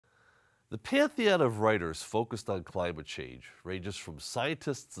The pantheon of writers focused on climate change ranges from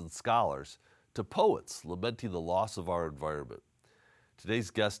scientists and scholars to poets lamenting the loss of our environment. Today's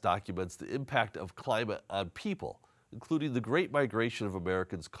guest documents the impact of climate on people, including the great migration of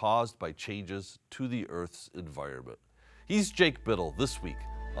Americans caused by changes to the Earth's environment. He's Jake Bittle this week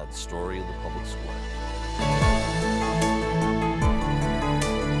on Story in the Public Square.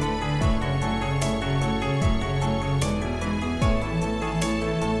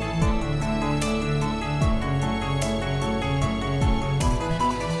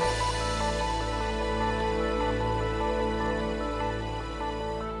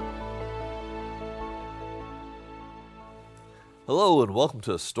 Hello and welcome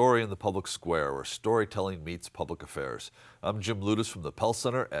to A Story in the Public Square, where storytelling meets public affairs. I'm Jim Ludis from the Pell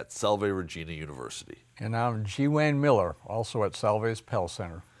Center at Salve Regina University. And I'm G. Wayne Miller, also at Salve's Pell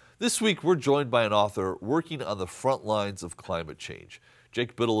Center. This week we're joined by an author working on the front lines of climate change.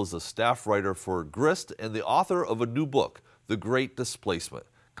 Jake Bittle is a staff writer for Grist and the author of a new book, The Great Displacement,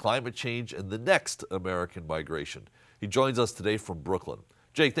 Climate Change and the Next American Migration. He joins us today from Brooklyn.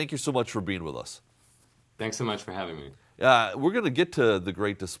 Jake, thank you so much for being with us. Thanks so much for having me. We're going to get to The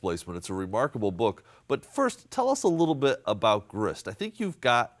Great Displacement. It's a remarkable book. But first, tell us a little bit about Grist. I think you've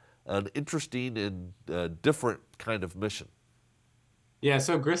got an interesting and different kind of mission. Yeah,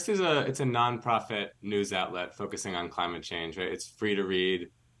 so Grist is it's a nonprofit news outlet focusing on climate change, right? It's free to read,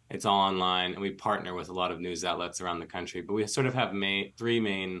 it's all online, and we partner with a lot of news outlets around the country. But we sort of have three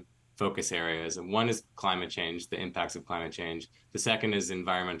main focus areas. And one is climate change, the impacts of climate change. The second is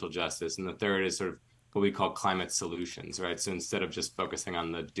environmental justice. And the third is sort of what we call climate solutions, right? So instead of just focusing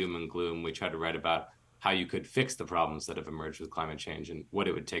on the doom and gloom, we try to write about how you could fix the problems that have emerged with climate change and what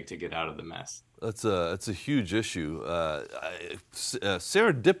it would take to get out of the mess. That's a huge issue.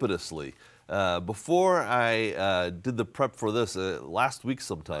 Serendipitously, before I did the prep for this, last week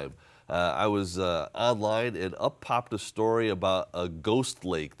sometime, I was online and up popped a story about a ghost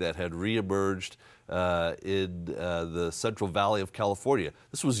lake that had reemerged in the Central Valley of California.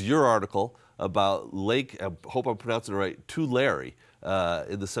 This was your article about Lake, I hope I'm pronouncing it right, Tulare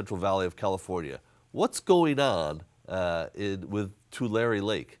in the Central Valley of California. What's going on with Tulare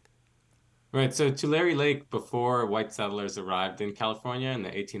Lake? Right, so Tulare Lake, before white settlers arrived in California in the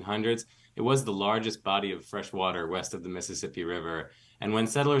 1800s, it was the largest body of fresh water west of the Mississippi River. And when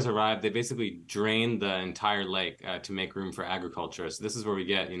settlers arrived, they basically drained the entire lake to make room for agriculture. So this is where we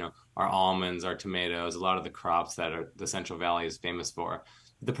get, our almonds, our tomatoes, a lot of the crops that the Central Valley is famous for.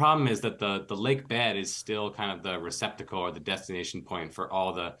 The problem is that the lake bed is still kind of the receptacle or the destination point for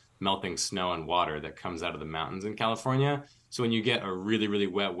all the melting snow and water that comes out of the mountains in California. So when you get a really, really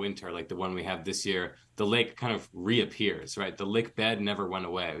wet winter like the one we have this year, the lake kind of reappears, right? The lake bed never went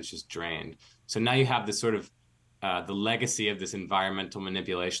away. It was just drained. So now you have this sort of the legacy of this environmental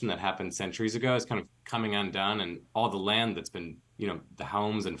manipulation that happened centuries ago is kind of coming undone, and all the land that's been, the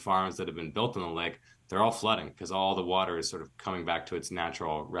homes and farms that have been built on the lake, they're all flooding because all the water is sort of coming back to its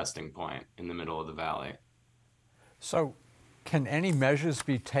natural resting point in the middle of the valley. So can any measures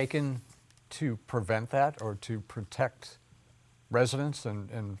be taken to prevent that or to protect residents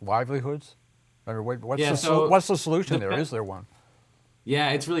and livelihoods? I mean, what's the solution there? Is there one? Yeah,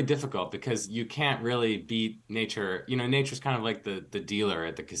 it's really difficult because you can't really beat nature. Nature's kind of like the dealer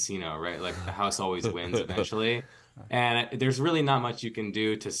at the casino, right? Like the house always wins eventually. And there's really not much you can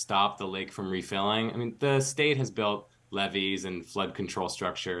do to stop the lake from refilling. I mean, the state has built levees and flood control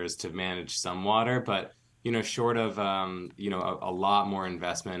structures to manage some water, but, short of, a lot more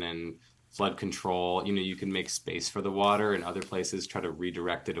investment in flood control, you can make space for the water and other places try to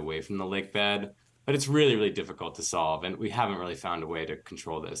redirect it away from the lake bed. But it's really, really difficult to solve, and we haven't really found a way to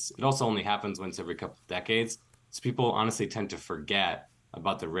control this. It also only happens once every couple of decades, so people honestly tend to forget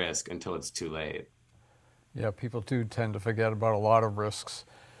about the risk until it's too late. Yeah, people do tend to forget about a lot of risks.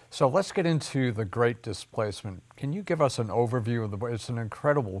 So let's get into The Great Displacement. Can you give us an overview of the book? It's an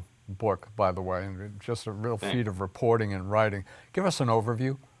incredible book, by the way, and just a real feat of reporting and writing. Give us an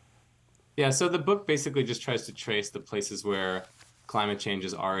overview. Yeah, so the book basically just tries to trace the places where climate change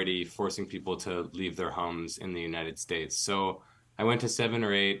is already forcing people to leave their homes in the United States. So I went to 7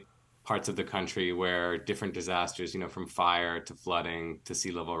 or 8 parts of the country where different disasters, from fire to flooding to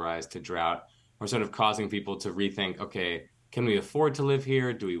sea level rise to drought, are sort of causing people to rethink, okay, can we afford to live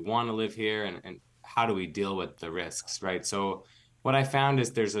here? Do we want to live here? And how do we deal with the risks, right? So what I found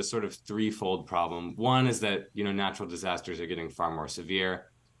is there's a sort of threefold problem. One is that, natural disasters are getting far more severe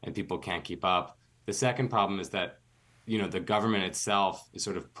and people can't keep up. The second problem is that the government itself is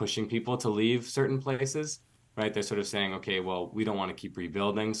sort of pushing people to leave certain places, right? They're sort of saying, okay, well, we don't want to keep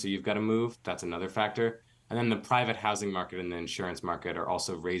rebuilding, so you've got to move. That's another factor. And then the private housing market and the insurance market are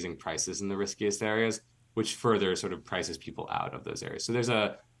also raising prices in the riskiest areas, which further sort of prices people out of those areas. So there's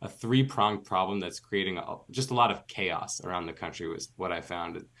a three-pronged problem that's creating just a lot of chaos around the country was what I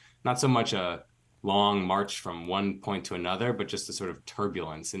found. Not so much a long march from one point to another, but just a sort of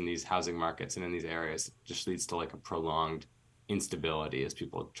turbulence in these housing markets and in these areas. It just leads to like a prolonged instability as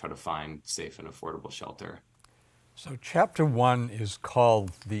people try to find safe and affordable shelter. So chapter 1 is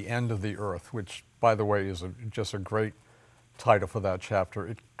called The End of the Earth, which, by the way, is just a great title for that chapter.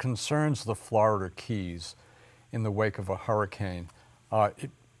 It concerns the Florida Keys in the wake of a hurricane.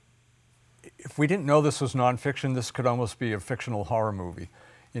 If we didn't know this was nonfiction, this could almost be a fictional horror movie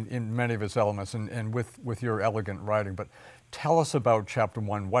in many of its elements and with your elegant writing. But tell us about chapter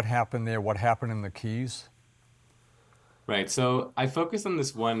 1. What happened there? What happened in the Keys? Right. So I focus on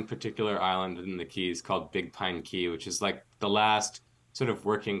this one particular island in the Keys called Big Pine Key, which is like the last sort of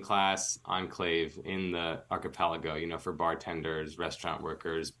working class enclave in the archipelago, you know, for bartenders, restaurant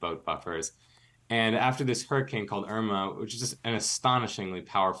workers, boat buffers. And after this hurricane called Irma, which is just an astonishingly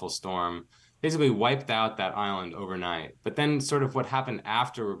powerful storm, basically wiped out that island overnight. But then sort of what happened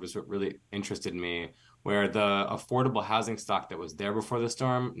afterward was what really interested me, where the affordable housing stock that was there before the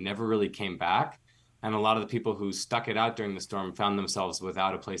storm never really came back. And a lot of the people who stuck it out during the storm found themselves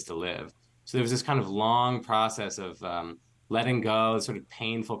without a place to live. So there was this kind of long process of letting go, sort of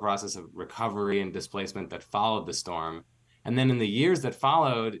painful process of recovery and displacement that followed the storm. And then in the years that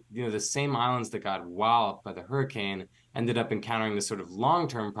followed, you know, the same islands that got walloped by the hurricane ended up encountering this sort of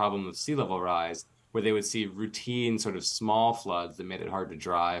long-term problem of sea level rise, where they would see routine sort of small floods that made it hard to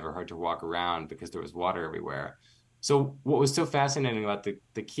drive or hard to walk around because there was water everywhere. So what was so fascinating about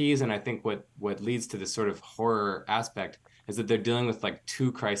the Keys, and I think what leads to this sort of horror aspect, is that they're dealing with like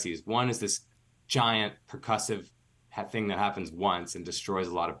two crises. One is this giant percussive thing that happens once and destroys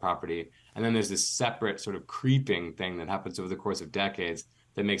a lot of property. And then there's this separate sort of creeping thing that happens over the course of decades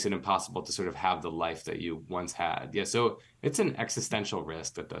that makes it impossible to sort of have the life that you once had. Yeah, so it's an existential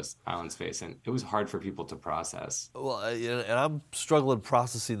risk that those islands face, and it was hard for people to process. Well, and I'm struggling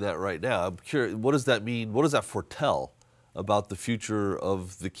processing that right now. I'm curious, what does that mean? What does that foretell about the future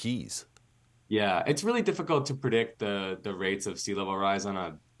of the Keys? Yeah, it's really difficult to predict the rates of sea level rise on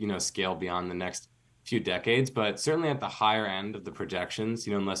a, you know, scale beyond the next few decades, but certainly at the higher end of the projections,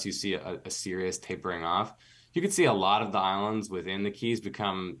 you know, unless you see a serious tapering off, you could see a lot of the islands within the Keys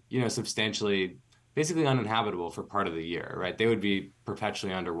become, you know, substantially, basically uninhabitable for part of the year, right? They would be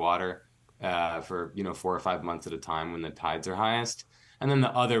perpetually underwater for, you know, 4 or 5 months at a time when the tides are highest. And then the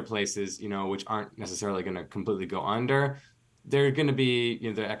other places, you know, which aren't necessarily going to completely go under, they're going to be, you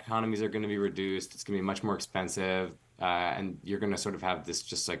know, the economies are going to be reduced. It's going to be much more expensive. And you're going to sort of have this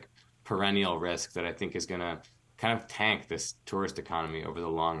just like perennial risk that I think is going to kind of tank this tourist economy over the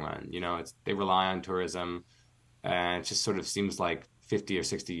long run. You know, they rely on tourism, and it just sort of seems like 50 or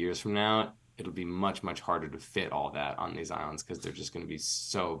 60 years from now, it'll be much, much harder to fit all that on these islands because they're just going to be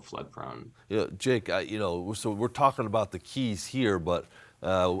so flood prone. You know, Jake, you know, so we're talking about the Keys here, but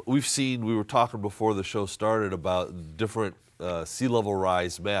we were talking before the show started about different sea level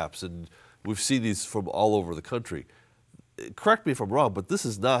rise maps, and we've seen these from all over the country. Correct me if I'm wrong, but this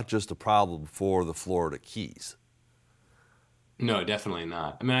is not just a problem for the Florida Keys. No, definitely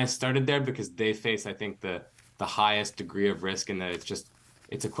not. I mean, I started there because they face, I think, the highest degree of risk in that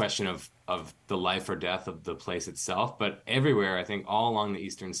it's a question of the life or death of the place itself. But everywhere, I think, all along the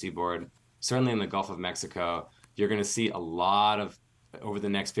eastern seaboard, certainly in the Gulf of Mexico, you're going to see a lot of, over the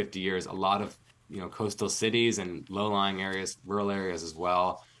next 50 years, a lot of, you know, coastal cities and low-lying areas, rural areas as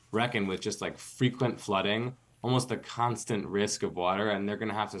well, reckon with just like frequent flooding, almost a constant risk of water. And they're going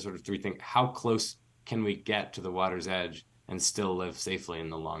to have to sort of rethink, how close can we get to the water's edge and still live safely in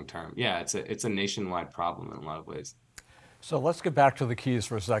the long term? Yeah, it's a nationwide problem in a lot of ways. So let's get back to the Keys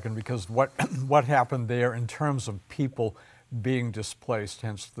for a second, because what what happened there in terms of people being displaced,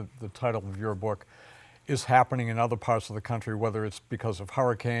 hence the title of your book, is happening in other parts of the country, whether it's because of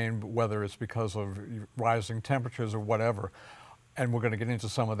hurricane, whether it's because of rising temperatures or whatever. And we're going to get into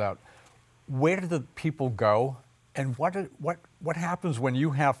some of that. Where do the people go, and what happens when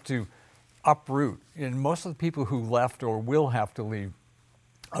you have to uproot? And most of the people who left or will have to leave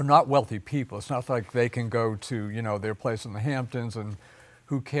are not wealthy people. It's not like they can go to, you know, their place in the Hamptons and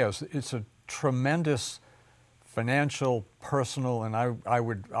who cares. It's a tremendous financial, personal, and I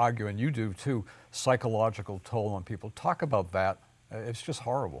would argue, and you do too, psychological toll on people. Talk about that. It's just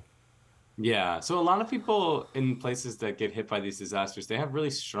horrible. Yeah, so a lot of people in places that get hit by these disasters, they have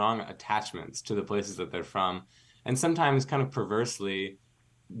really strong attachments to the places that they're from. And sometimes kind of perversely,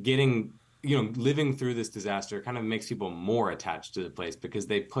 getting living through this disaster kind of makes people more attached to the place because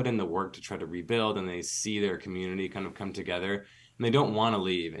they put in the work to try to rebuild and they see their community kind of come together and they don't want to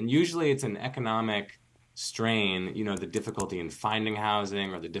leave. And usually it's an economic strain, the difficulty in finding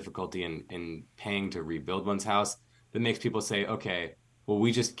housing or the difficulty in paying to rebuild one's house that makes people say, okay, well,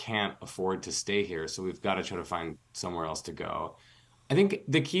 we just can't afford to stay here. So we've got to try to find somewhere else to go. I think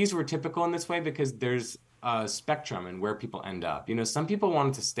the Keys were typical in this way because there's a spectrum in where people end up. Some people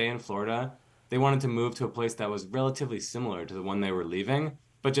wanted to stay in Florida. They wanted to move to a place that was relatively similar to the one they were leaving,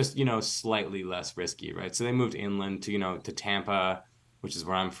 but just, slightly less risky, right? So they moved inland to Tampa, which is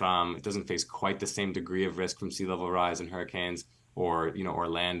where I'm from. It doesn't face quite the same degree of risk from sea level rise and hurricanes, or,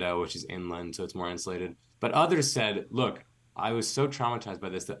 Orlando, which is inland, so it's more insulated. But others said, look, I was so traumatized by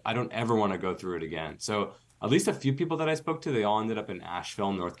this that I don't ever want to go through it again. So at least a few people that I spoke to, they all ended up in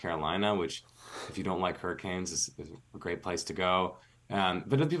Asheville, North Carolina, which, if you don't like hurricanes, is a great place to go. But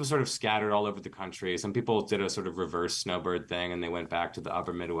then people sort of scattered all over the country. Some people did a sort of reverse snowbird thing and they went back to the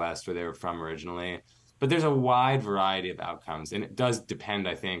upper Midwest where they were from originally. But there's a wide variety of outcomes. And it does depend,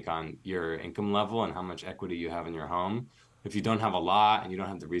 I think, on your income level and how much equity you have in your home. If you don't have a lot and you don't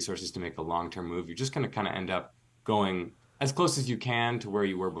have the resources to make a long-term move, you're just going to kind of end up going as close as you can to where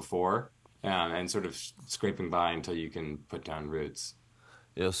you were before, and sort of scraping by until you can put down roots.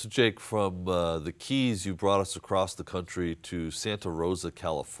 Yeah, so Jake, from the Keys, you brought us across the country to Santa Rosa,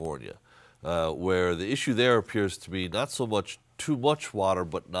 California, where the issue there appears to be not so much too much water,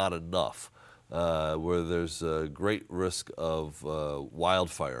 but not enough, where there's a great risk of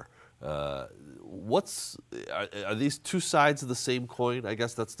wildfire. Are these two sides of the same coin? I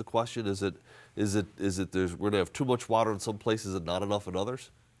guess that's the question. Is it we're going to have too much water in some places and not enough in others?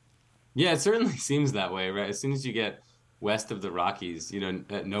 Yeah, it certainly seems that way, right? As soon as you get west of the Rockies,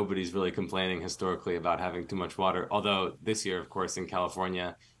 nobody's really complaining historically about having too much water. Although this year, of course, in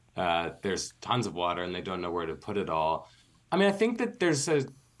California, there's tons of water and they don't know where to put it all. I mean, I think that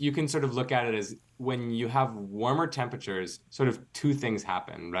you can sort of look at it as when you have warmer temperatures, sort of two things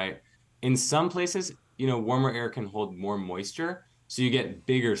happen, right? In some places, warmer air can hold more moisture. So you get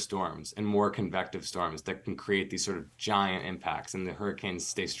bigger storms and more convective storms that can create these sort of giant impacts, and the hurricanes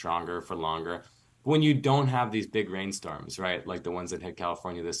stay stronger for longer. When you don't have these big rainstorms, right, like the ones that hit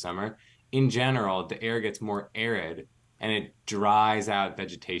California this summer, in general, the air gets more arid and it dries out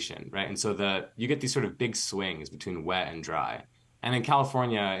vegetation, right? And so you get these sort of big swings between wet and dry. And in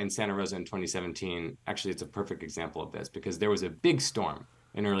California, in Santa Rosa in 2017, actually, it's a perfect example of this because there was a big storm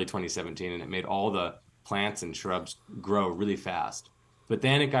in early 2017 and it made all the plants and shrubs grow really fast. But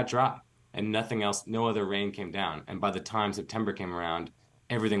then it got dry and nothing else, no other rain came down. And by the time September came around,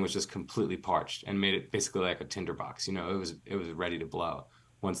 everything was just completely parched and made it basically like a tinderbox. It was ready to blow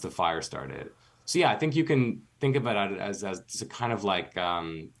once the fire started. So yeah, I think you can think about it as a kind of like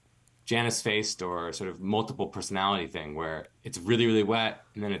Janus faced or sort of multiple personality thing where it's really, really wet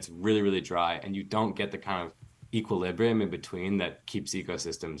and then it's really, really dry and you don't get the kind of equilibrium in between that keeps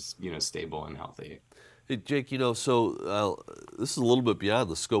ecosystems, stable and healthy. Hey, Jake, so this is a little bit beyond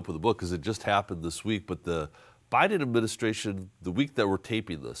the scope of the book because it just happened this week, but the Biden administration, the week that we're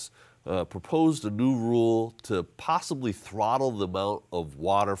taping this, proposed a new rule to possibly throttle the amount of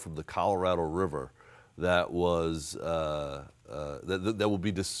water from the Colorado River that was that will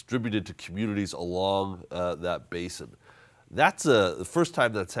be distributed to communities along that basin. That's the first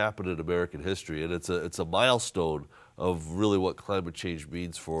time that's happened in American history, and it's a milestone of really what climate change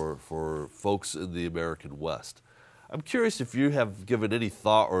means for folks in the American West. I'm curious if you have given any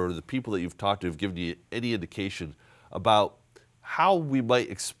thought, or the people that you've talked to have given you any indication about how we might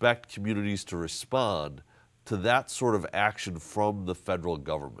expect communities to respond to that sort of action from the federal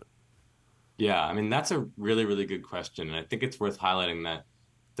government. Yeah, I mean, that's a really, really good question. And I think it's worth highlighting that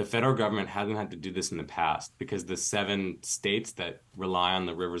the federal government hasn't had to do this in the past because the 7 states that rely on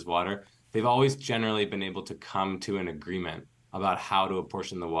the river's water, they've always generally been able to come to an agreement about how to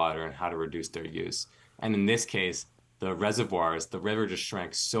apportion the water and how to reduce their use. And in this case, the reservoirs, the river just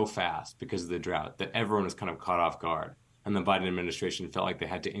shrank so fast because of the drought that everyone was kind of caught off guard. And the Biden administration felt like they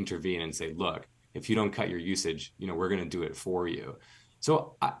had to intervene and say, look, if you don't cut your usage, we're going to do it for you.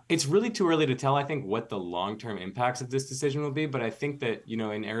 So it's really too early to tell, I think, what the long-term impacts of this decision will be. But I think that,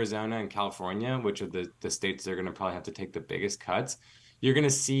 in Arizona and California, which are the states that are going to probably have to take the biggest cuts, you're going to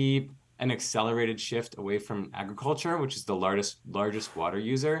see an accelerated shift away from agriculture, which is the largest water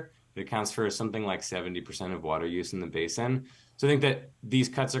user. It accounts for something like 70% of water use in the basin. So I think that these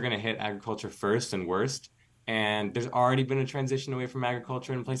cuts are going to hit agriculture first and worst. And there's already been a transition away from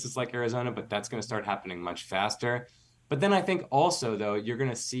agriculture in places like Arizona, but that's going to start happening much faster. But then I think also, though, you're going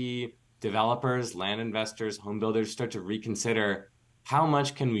to see developers, land investors, home builders start to reconsider how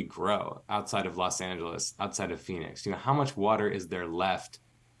much can we grow outside of Los Angeles, outside of Phoenix? How much water is there left?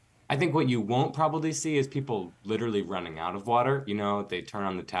 I think what you won't probably see is people literally running out of water. They turn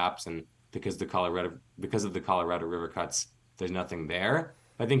on the taps and because of the Colorado River cuts, there's nothing there.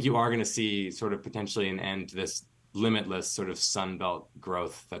 I think you are going to see sort of potentially an end to this limitless sort of Sunbelt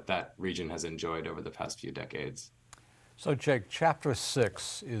growth that region has enjoyed over the past few decades. So, Jake, Chapter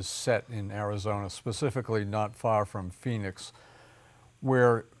 6 is set in Arizona, specifically not far from Phoenix,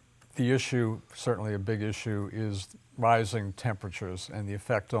 where the issue, certainly a big issue, is rising temperatures and the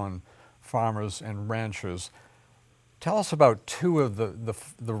effect on farmers and ranchers. Tell us about two of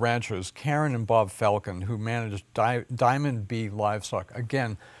the ranchers, Karen and Bob Falcon, who managed Diamond Bee livestock.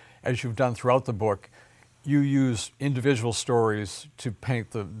 Again, as you've done throughout the book, you use individual stories to paint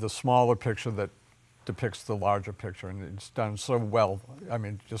the smaller picture that depicts the larger picture, and it's done so well, I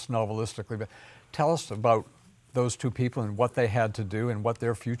mean, just novelistically. But tell us about those two people and what they had to do and what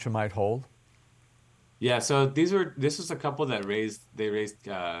their future might hold. Yeah, so this was a couple that raised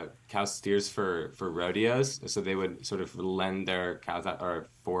cow steers for rodeos. So they would sort of lend their cows out or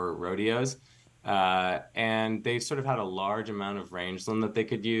for rodeos. And they sort of had a large amount of rangeland that they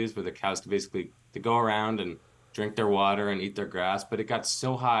could use where the cows could basically to go around and drink their water and eat their grass. But it got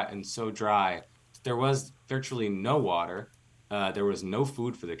so hot and so dry, there was virtually no water. There was no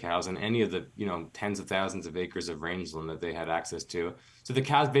food for the cows on any of the, tens of thousands of acres of rangeland that they had access to. So the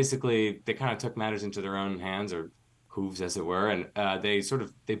cows basically, they kind of took matters into their own hands, or hooves as it were, and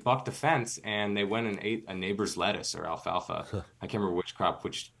they bucked the fence and they went and ate a neighbor's lettuce or alfalfa. I can't remember which crop,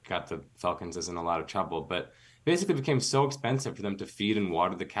 which got the Falcons in a lot of trouble, but basically became so expensive for them to feed and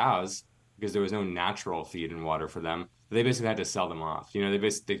water the cows because there was no natural feed and water for them. They basically had to sell them off.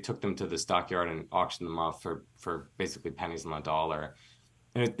 They took them to the stockyard and auctioned them off for basically pennies on the dollar.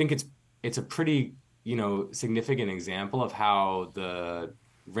 And I think it's a pretty, significant example of how the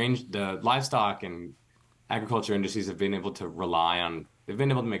livestock and agriculture industries have been able to they've been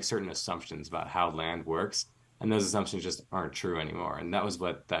able to make certain assumptions about how land works. And those assumptions just aren't true anymore. And that was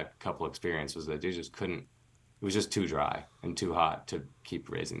what that couple experienced, was that they just couldn't, it was just too dry and too hot to keep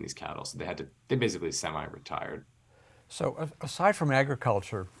raising these cattle. So they basically semi-retired. So aside from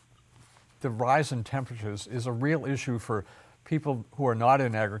agriculture, the rise in temperatures is a real issue for people who are not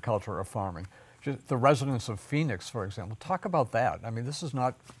in agriculture or farming. Just the residents of Phoenix, for example, talk about that. I mean, this is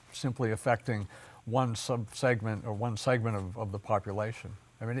not simply affecting one sub-segment or one segment of the population.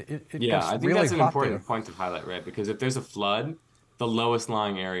 I mean, it Yeah, gets I think really that's an hot important there. point to highlight, right? Because if there's a flood, the lowest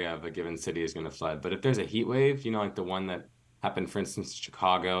lying area of a given city is going to flood. But if there's a heat wave, like the one that happened, for instance, in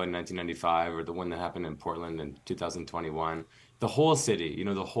Chicago in 1995, or the one that happened in Portland in 2021, the whole city,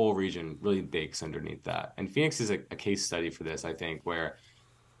 the whole region really bakes underneath that. And Phoenix is a case study for this, I think, where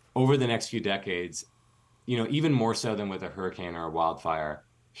over the next few decades, even more so than with a hurricane or a wildfire,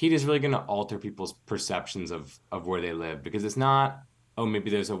 heat is really going to alter people's perceptions of where they live, because it's not, oh,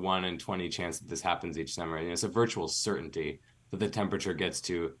 maybe there's a 1 in 20 chance that this happens each summer. It's a virtual certainty that the temperature gets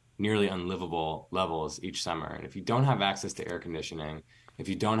to nearly unlivable levels each summer. And if you don't have access to air conditioning, if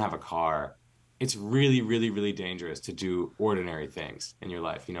you don't have a car, it's really, really, really dangerous to do ordinary things in your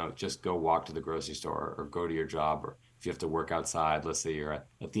life. Just go walk to the grocery store or go to your job, or if you have to work outside, let's say you're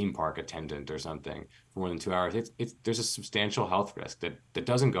a theme park attendant or something for more than 2 hours, there's a substantial health risk that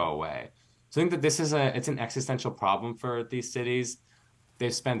doesn't go away. So I think that it's an existential problem for these cities.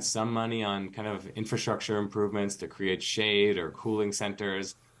 They've spent some money on kind of infrastructure improvements to create shade or cooling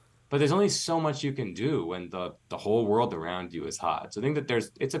centers, but there's only so much you can do when the whole world around you is hot. So I think that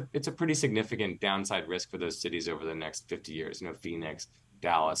it's a pretty significant downside risk for those cities over the next 50 years. Phoenix,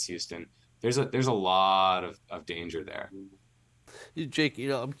 Dallas, Houston. There's a lot of danger there. Jake,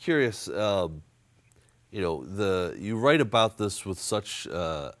 I'm curious. You write about this with such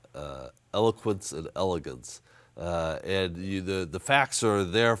eloquence and elegance, and the facts are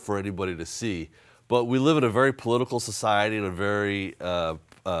there for anybody to see. But we live in a very political society and a very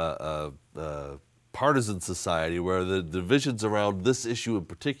partisan society where the divisions around this issue in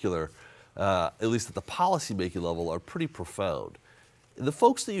particular, at least at the policymaking level, are pretty profound. The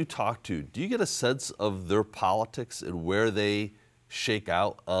folks that you talk to, do you get a sense of their politics and where they shake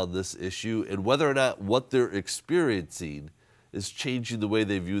out on this issue, and whether or not what they're experiencing is changing the way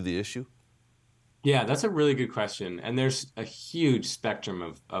they view the issue? Yeah, that's a really good question. And there's a huge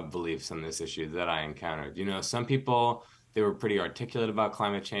spectrum of beliefs on this issue that I encountered. Some people, they were pretty articulate about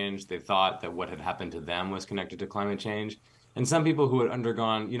climate change. They thought that what had happened to them was connected to climate change. And some people who had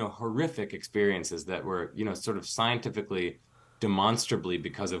undergone, horrific experiences that were, sort of scientifically, demonstrably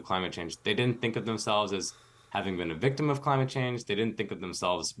because of climate change. They didn't think of themselves as having been a victim of climate change. They didn't think of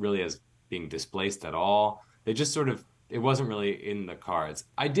themselves really as being displaced at all. They just sort of it wasn't really in the cards.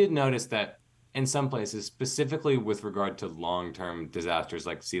 I did notice that in some places, specifically with regard to long-term disasters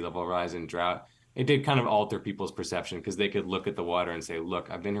like sea level rise and drought, it did kind of alter people's perception because they could look at the water and say, look,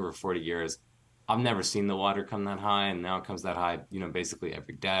 I've been here for 40 years. I've never seen the water come that high, and now it comes that high, basically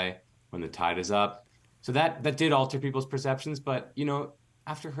every day when the tide is up. So that did alter people's perceptions. But,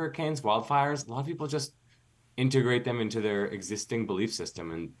 after hurricanes, wildfires, a lot of people just integrate them into their existing belief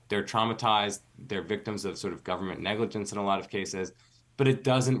system, and they're traumatized. They're victims of sort of government negligence in a lot of cases, but it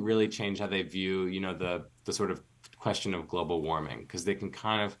doesn't really change how they view, the sort of question of global warming, because they can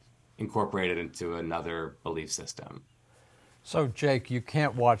kind of incorporate it into another belief system. So, Jake, you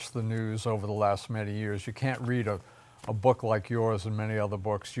can't watch the news over the last many years. You can't read a book like yours and many other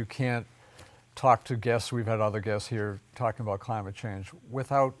books. You can't talk to guests. We've had other guests here talking about climate change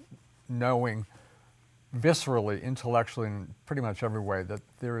without knowing viscerally, intellectually, in pretty much every way that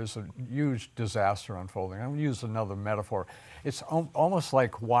there is a huge disaster unfolding. I'm going to use another metaphor. It's almost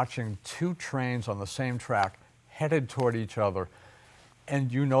like watching two trains on the same track headed toward each other, and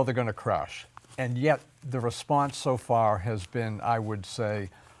they're going to crash. And yet the response so far has been, I would say,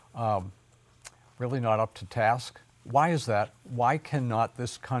 really not up to task. Why is that? Why cannot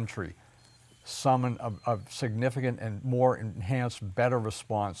this country summon a significant and more enhanced, better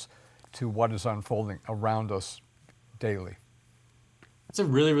response to what is unfolding around us daily? That's a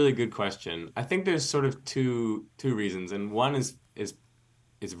really, really good question. I think there's sort of two reasons, and one is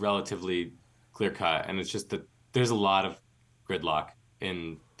relatively clear cut, and it's just that there's a lot of gridlock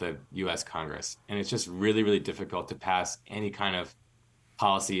in the U.S. Congress, and it's just really, really difficult to pass any kind of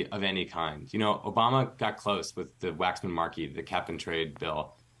policy of any kind. Obama got close with the Waxman-Markey, the cap and trade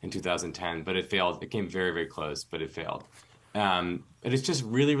bill in 2010, but it failed. It came very, very close, but it failed. But it's just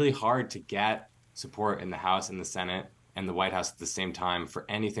really, really hard to get support in the House and the Senate and the White House at the same time for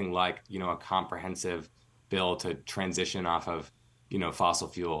anything like, a comprehensive bill to transition off of, fossil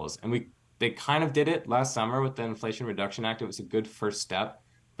fuels. And they kind of did it last summer with the Inflation Reduction Act. It was a good first step,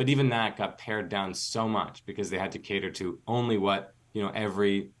 but even that got pared down so much because they had to cater to only what,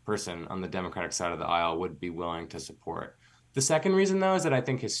 every person on the Democratic side of the aisle would be willing to support. The second reason, though, is that I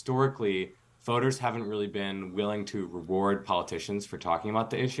think historically, voters haven't really been willing to reward politicians for talking about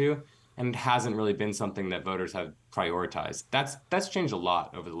the issue, and it hasn't really been something that voters have prioritized. That's changed a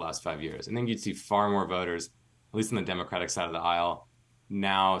lot over the last 5 years. I think you'd see far more voters, at least on the Democratic side of the aisle,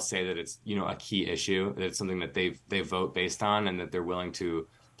 now say that it's a key issue, that it's something that they vote based on, and that they're willing to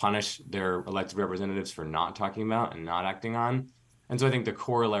punish their elected representatives for not talking about and not acting on. And so I think the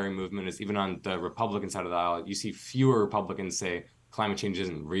corollary movement is even on the Republican side of the aisle, you see fewer Republicans say climate change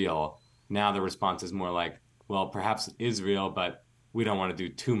isn't real. Now the response is more like, well, perhaps it is real, but we don't want to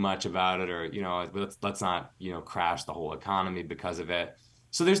do too much about it, or, let's not, crash the whole economy because of it.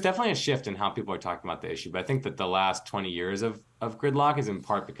 So there's definitely a shift in how people are talking about the issue. But I think that the last 20 years of gridlock is in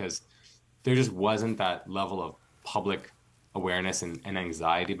part because there just wasn't that level of public awareness and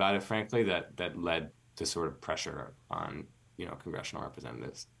anxiety about it, frankly, that led to sort of pressure on, congressional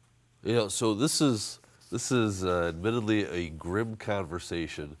representatives. So this is admittedly a grim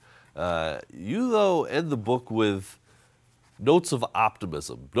conversation. You, though, end the book with notes of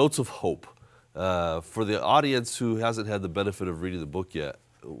optimism, notes of hope. For the audience who hasn't had the benefit of reading the book yet,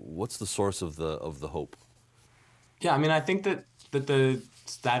 what's the source of the hope? Yeah, I mean, I think that the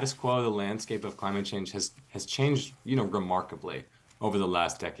status quo, the landscape of climate change has changed, remarkably over the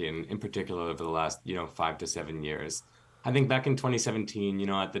last decade, and in particular over the last, 5 to 7 years. I think back in 2017,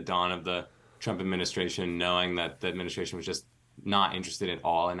 at the dawn of the Trump administration, knowing that the administration was just not interested at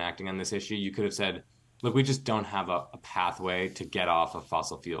all in acting on this issue, you could have said, look, we just don't have a pathway to get off of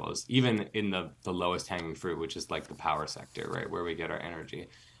fossil fuels, even in the lowest hanging fruit, which is like the power sector, right, where we get our energy.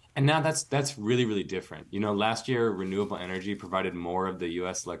 And now that's really, really different. Last year, renewable energy provided more of the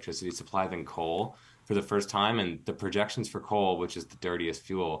U.S. electricity supply than coal for the first time. And the projections for coal, which is the dirtiest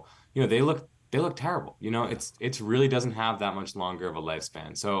fuel, they look terrible. It's really doesn't have that much longer of a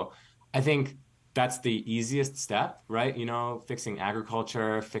lifespan. So I think that's the easiest step, right? Fixing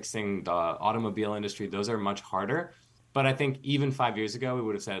agriculture, fixing the automobile industry, those are much harder. But I think even 5 years ago, we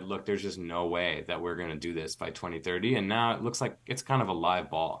would have said, look, there's just no way that we're going to do this by 2030. And now it looks like it's kind of a live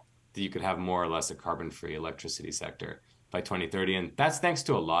ball that you could have more or less a carbon-free electricity sector by 2030. And that's thanks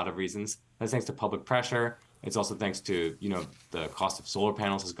to a lot of reasons. That's thanks to public pressure. It's also thanks to, the cost of solar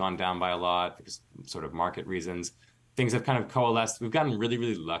panels has gone down by a lot because sort of market reasons. Things have kind of coalesced. We've gotten really,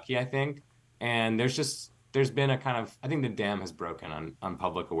 really lucky, I think. And there's been a kind of, I think the dam has broken on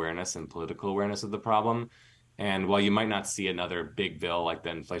public awareness and political awareness of the problem. And while you might not see another big bill like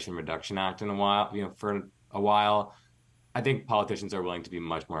the Inflation Reduction Act in a while, for a while, I think politicians are willing to be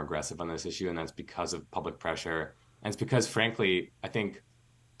much more aggressive on this issue. And that's because of public pressure And it's because, frankly, I think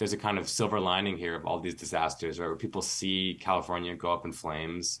there's a kind of silver lining here of all these disasters, right? Where people see California go up in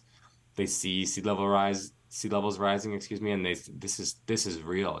flames, they see sea levels rising, excuse me, and this is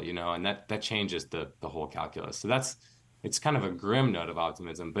real, you know, and that changes the whole calculus. So it's kind of a grim note of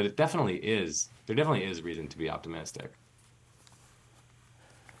optimism, but it definitely is. There definitely is reason to be optimistic.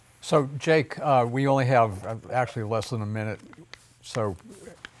 So, Jake, we only have actually less than a minute, so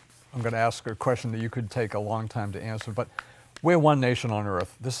I'm going to ask a question that you could take a long time to answer, but we're one nation on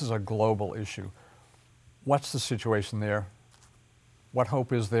Earth. This is a global issue. What's the situation there? What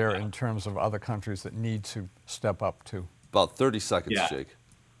hope is there in terms of other countries that need to step up too? About 30 seconds, Yeah. Jake.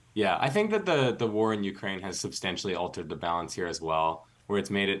 Yeah, I think that the war in Ukraine has substantially altered the balance here as well, where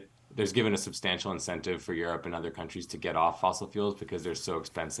there's given a substantial incentive for Europe and other countries to get off fossil fuels because they're so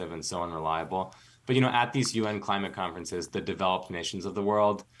expensive and so unreliable. But, you know, at these UN climate conferences, the developed nations of the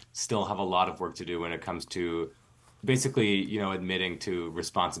world still have a lot of work to do when it comes to basically, you know, admitting to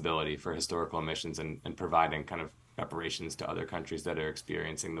responsibility for historical emissions and providing kind of reparations to other countries that are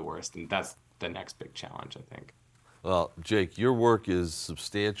experiencing the worst. And that's the next big challenge, I think. Well, Jake, your work is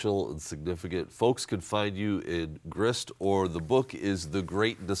substantial and significant. Folks can find you in Grist, or the book is The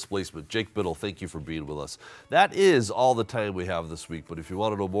Great Displacement. Jake Bittle, thank you for being with us. That is all the time we have this week, but if you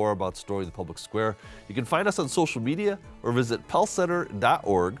want to know more about Story in the Public Square, you can find us on social media or visit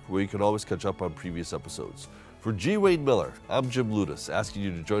pellcenter.org, where you can always catch up on previous episodes. For G. Wayne Miller, I'm Jim Ludis, asking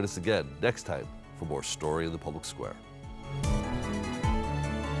you to join us again next time for more Story in the Public Square.